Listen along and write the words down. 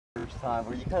First time,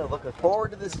 were you kind of looking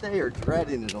forward to this day or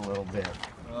dreading it a little bit?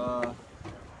 Yeah,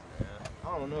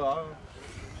 I don't know.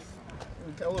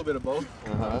 A little bit of both.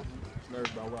 Just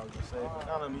nervous about what I was gonna say. But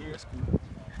now that I'm here, it's cool.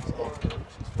 It's all good.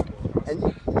 It's just football.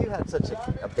 And you had such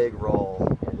a big role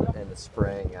in the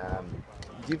spring.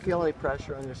 Do you feel any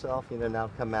pressure on yourself, now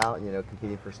to come out and,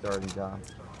 competing for a starting job?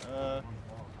 I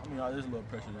mean, there's a little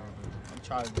pressure there, but I'm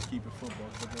trying to keep it football.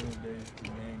 Because at the end of the day, it's a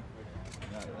game.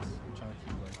 I'm trying to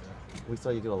keep it like that. We saw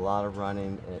you do a lot of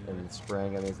running in the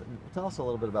spring. I mean, tell us a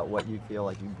little bit about what you feel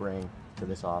like you bring to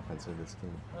this offense or this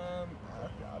team.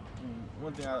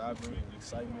 One thing I bring is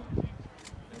excitement,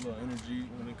 a little energy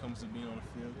when it comes to being on the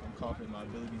field. I'm confident in my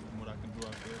abilities and what I can do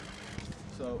out there.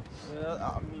 So,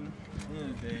 I mean, at the end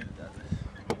of the day, that's it.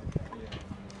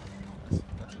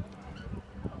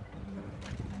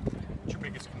 What's your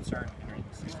biggest concern entering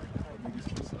the season? My biggest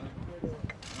concern?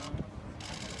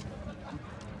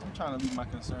 I'm trying to leave my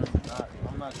concerns.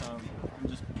 I'm not trying. I'm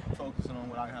just focusing on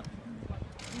what I have to do. I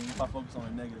mean, if I focus on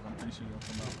the negative, I'm pretty sure it'll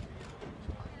come out.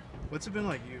 What's it been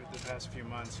like you the past few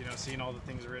months? Seeing all the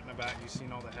things written about you,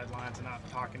 seeing all the headlines, and not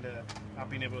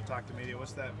being able to talk to media.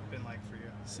 What's that been like for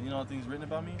you? Seeing all the things written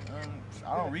about me,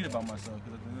 I don't read about myself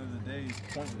because at the end of the day, it's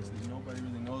pointless. Nobody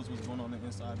really knows what's going on the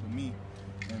inside but me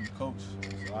and the coach.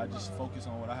 So I just focus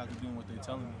on what I have to do and what they're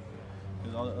telling me.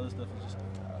 Because all the other stuff is just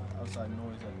outside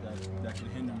noise that can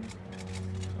hinder me.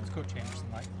 What's Coach Anderson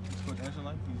like? Coach Anderson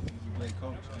like? He's a great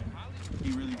coach. And he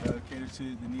really caters to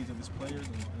the needs of his players,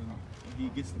 and he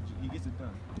gets it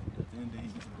done. At the end of the day,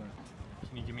 he gets it done.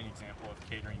 Can you give me an example of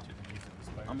catering to the needs of his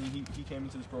players? I mean, he came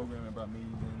into this program and brought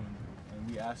meetings in, and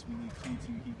we asked we need cleats,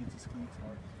 he gets his cleats,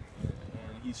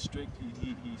 and he's strict.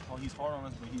 He's hard on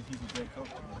us, but he's a great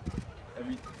coach.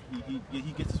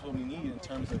 He gets us what we need in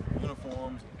terms of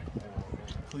uniforms,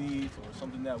 cleats, or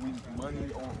something that we money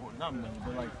or not money,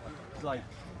 but like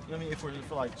you know what I mean. If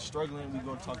we're struggling, we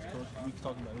go talk to coach. We can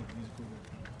talk about anything. He's cool.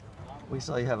 We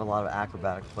saw you have a lot of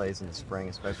acrobatic plays in the spring,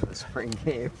 especially the spring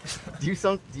game. Do you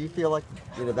feel like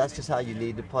that's just how you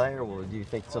need to play, or do you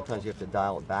think sometimes you have to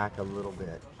dial it back a little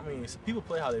bit? I mean, some people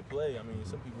play how they play. I mean,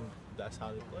 some people that's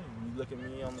how they play. When you look at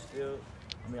me on the field,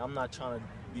 I mean, I'm not trying to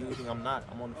be anything I'm not.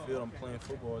 I'm on the field. I'm playing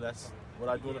football. That's what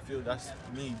I do on the field. That's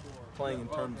me playing in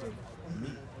terms of me.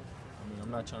 I mean,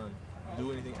 I'm not trying to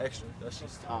do anything extra. That's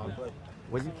just how I play.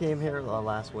 When you came here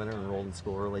last winter and enrolled in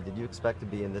school early, did you expect to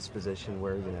be in this position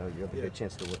where you have a good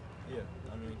chance to win? Yeah,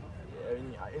 I mean,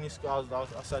 any school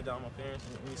I sat down with my parents.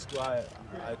 Any school I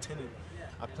attended,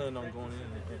 I planned on going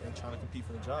in and trying to compete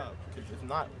for the job. Because if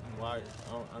not,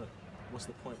 what's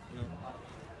the point?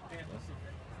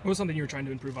 What was something you were trying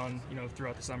to improve on,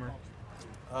 throughout the summer?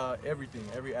 Everything,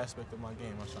 every aspect of my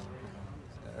game, I was trying to improve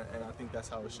on, and I think that's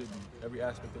how it should be. Every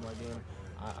aspect of my game,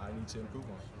 I need to improve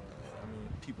on. I mean,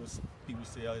 people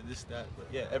say this, that, but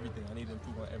yeah, everything. I need to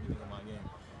improve on everything in my game.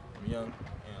 I'm young,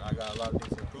 and I got a lot of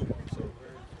things to improve on. So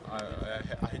I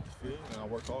hit the field and I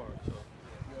work hard.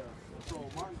 So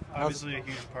obviously, a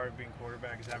huge part of being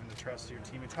quarterback is having the trust of your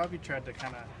teammates. How have you tried to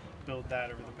kind of build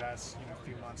that over the past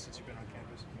few months since you've been on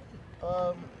campus?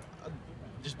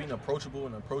 Just being approachable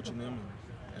and approaching them,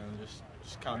 and just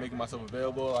kind of making myself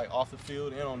available, like off the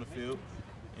field and on the field.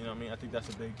 You know what I mean? I think that's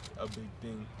a big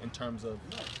thing in terms of,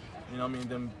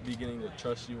 them beginning to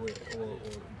trust you or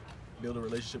build a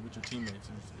relationship with your teammates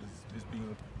is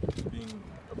being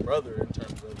a brother in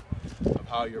terms of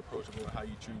how you're approachable and how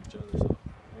you treat each other. So,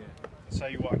 yeah. So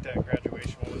you walked out at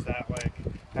graduation. What was that like?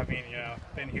 Having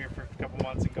been here for a couple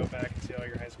months and go back and see all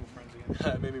your high school friends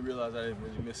again? It made me realize I didn't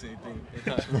really miss anything.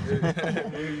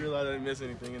 It made me realize I didn't miss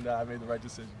anything, and that I made the right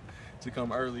decision to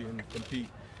come early and compete.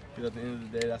 Because at the end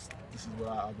of the day, this is what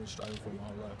I've been striving for my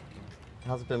whole life.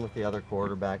 How's it been with the other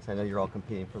quarterbacks? I know you're all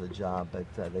competing for the job, but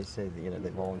they say that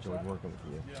they've all enjoyed working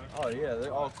with you. Oh yeah,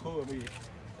 they're all cool. I mean,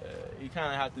 you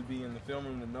kind of have to be in the film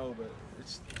room to know, but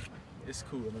it's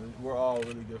cool. I mean, we're all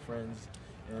really good friends,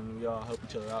 and we all help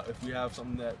each other out. If we have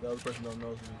something that the other person don't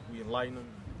know, we enlighten them.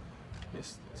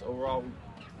 It's overall,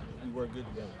 we work good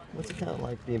together. What's it kind of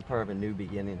like being part of a new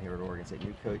beginning here at Oregon State?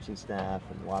 New coaching staff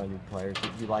and a lot of new players. Do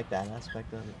you like that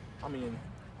aspect of it? I mean,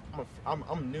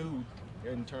 I'm new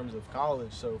in terms of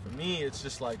college, so for me, it's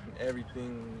just like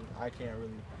everything. I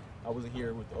wasn't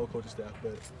here with the old coaching staff,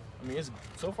 but I mean,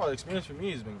 so far the experience for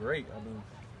me has been great. I mean,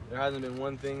 there hasn't been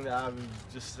one thing that I've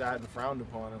just sat and frowned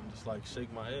upon and just like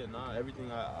shake my head. Nah, everything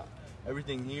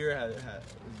here is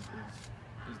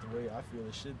the way I feel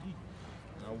it should be.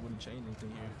 And I wouldn't change anything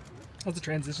here. How's the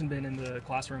transition been in the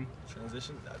classroom?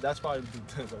 Transition? That's probably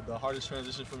the hardest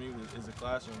transition for me is the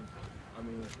classroom. I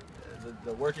mean,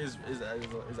 the work is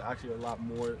actually a lot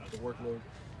more, the workload,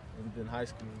 than high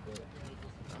school, but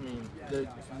I mean,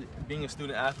 being a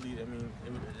student athlete, I mean,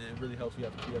 it really helps. We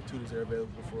have tutors that are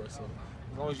available for us. So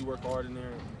as long as you work hard in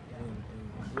there and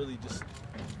really just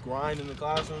grind in the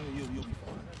classroom, you'll be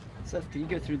fine. Seth, can you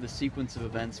go through the sequence of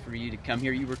events for you to come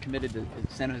here? You were committed to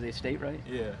San Jose State, right?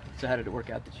 Yeah. So how did it work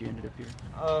out that you ended up here?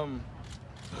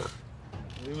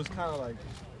 It was kind of like,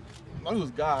 it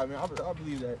was God. I mean, I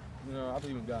believe that, you know, I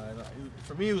believe in God.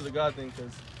 For me, it was a God thing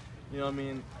because, you know what I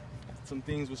mean, some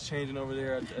things was changing over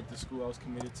there at the school I was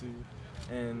committed to.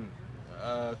 And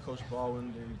Coach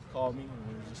Baldwin, they called me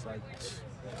and it was just like,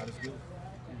 God is good.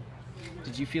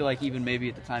 Did you feel like even maybe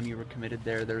at the time you were committed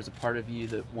there was a part of you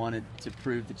that wanted to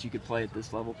prove that you could play at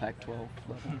this level, Pac-12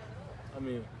 level? I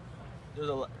mean, there's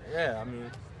a lot, yeah, I mean,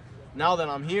 now that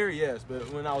I'm here, yes,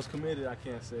 but when I was committed, I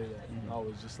can't say that. I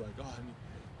was just like, oh,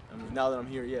 I mean, now that I'm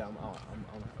here, yeah, I'm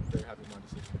very happy with my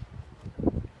decision.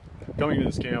 Coming to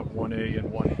this camp, 1A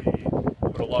and 1B,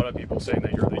 but a lot of people saying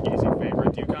that you're the easy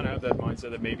favorite. Do you kind of have that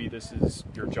mindset that maybe this is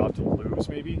your job to lose,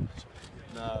 maybe?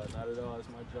 No, not at all. It's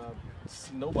my job.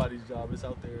 It's nobody's job. It's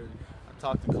out there. I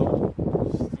talk to coach.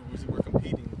 We're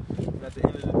competing. And at the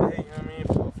end of the day, you know what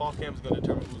I mean? Fall camp is going to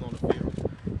determine who's on the field.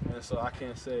 And so I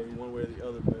can't say one way or the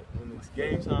other, but when it's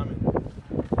game time and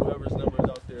whoever's number is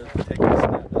out there taking a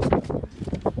snap, that's what I'm going to do.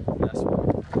 That's what I'm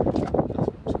trying to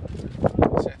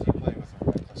do. Seth, you play with a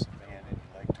reckless abandon. You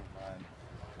like to run.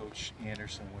 Coach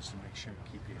Anderson wants to make sure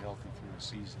to keep you healthy through the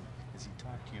season. Has he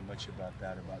talked to you much about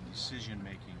that, about decision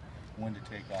making, when to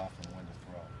take off and when to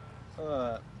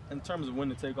throw? In terms of when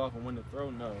to take off and when to throw,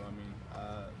 no. I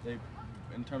mean,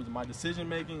 in terms of my decision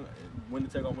making, when to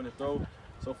take off, when to throw,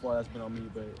 so far that's been on me.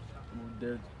 But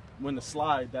when to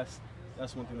slide, that's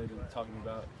one thing they've been talking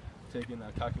about, taking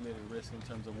a calculated risk in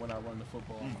terms of when I run the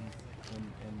football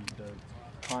and the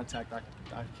contact I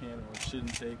can or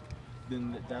shouldn't take.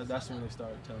 Then that's when they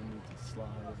started telling me to slide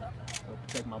or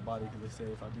protect my body, because they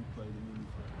say if I do play, they need me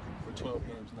for 12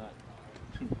 games, not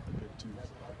a good 2.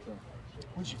 So.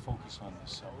 What did you focus on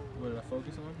this summer? What did I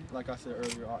focus on? Like I said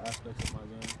earlier, all aspects of my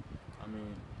game. I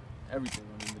mean, everything.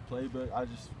 I mean, the play, but I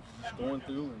just going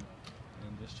through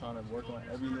and just trying to work on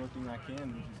every little thing I can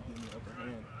and just getting the upper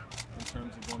hand in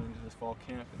terms of going into this fall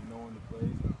camp and knowing the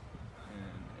plays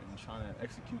and trying to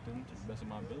execute them to the best of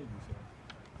my ability.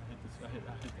 So I hit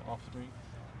the off screen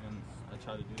and I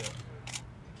try to do that.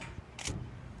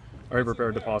 Are you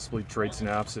prepared to possibly trade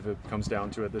snaps if it comes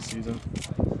down to it this season?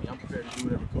 I mean, I'm prepared to do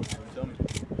whatever coach is going to tell me to do.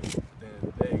 At the end of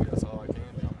the day, that's all I can do.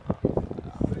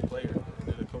 I'm a player, and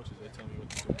they're the coaches. They tell me what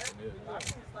to do.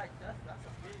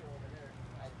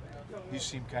 You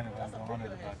seem kind of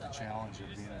undaunted about the challenge of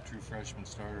being a true freshman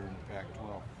starter in the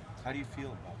Pac-12. How do you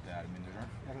feel about that? I mean, there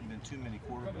haven't been too many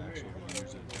quarterbacks over the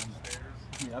years that have done that.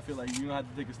 Yeah, I feel like you don't have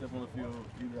to take a step on the field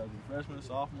either as a freshman,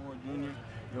 sophomore, junior.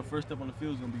 Your first step on the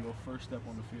field is going to be your first step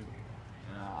on the field.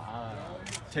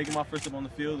 And taking my first step on the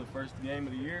field, the first game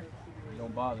of the year, it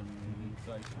don't bother me. It's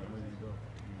like I'm ready to go.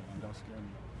 It don't scare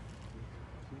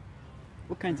me.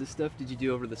 What kinds of stuff did you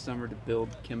do over the summer to build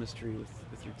chemistry with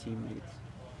your teammates?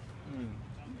 I mean,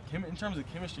 in terms of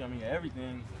chemistry, I mean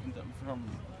everything from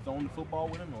throwing the football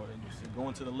with them or just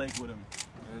going to the lake with them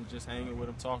and just hanging with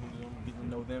them, talking to them, getting to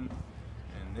know them,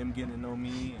 and them getting to know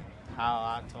me and how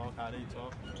I talk, how they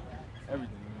talk,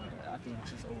 everything. I mean, I think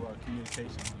it's just overall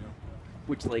communication. You know.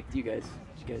 Which lake did you guys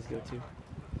go to? You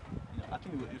know, I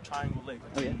think it was Triangle Lake.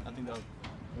 Oh yeah. I think that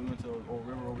we went to a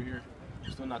river over here.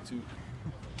 We're still not too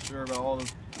sure about all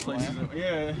the places.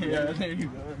 Yeah, there you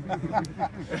go.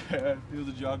 If it was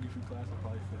a geography class, I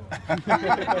probably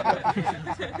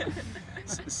failed.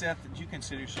 Seth, did you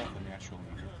consider yourself a natural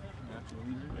leader? Natural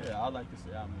leader? Yeah, I like to say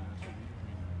I'm a natural leader. I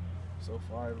mean, so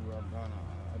far, everywhere I've gone,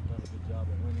 I've done a good job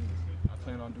at winning. I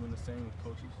plan on doing the same with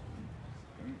coaches.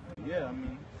 Yeah, I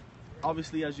mean,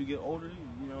 obviously as you get older,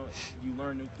 you know, you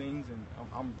learn new things, and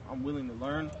I'm willing to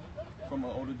learn from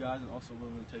older guys and also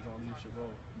willing to take on a leadership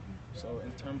role. So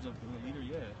in terms of being a leader,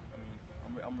 yeah, I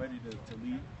mean, I'm ready to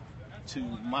lead to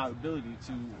my ability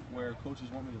to where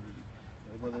coaches want me to lead.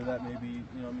 Whether that may be,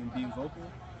 you know, I mean, being vocal,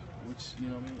 which, you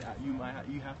know, I mean,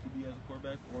 you have to be as a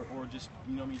quarterback, or just,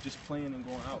 you know, I mean, just playing and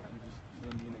going out and just,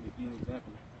 you know, being an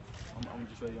example. I'm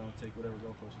just ready to take whatever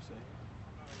role coaches say.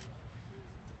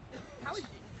 How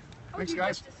would you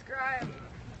describe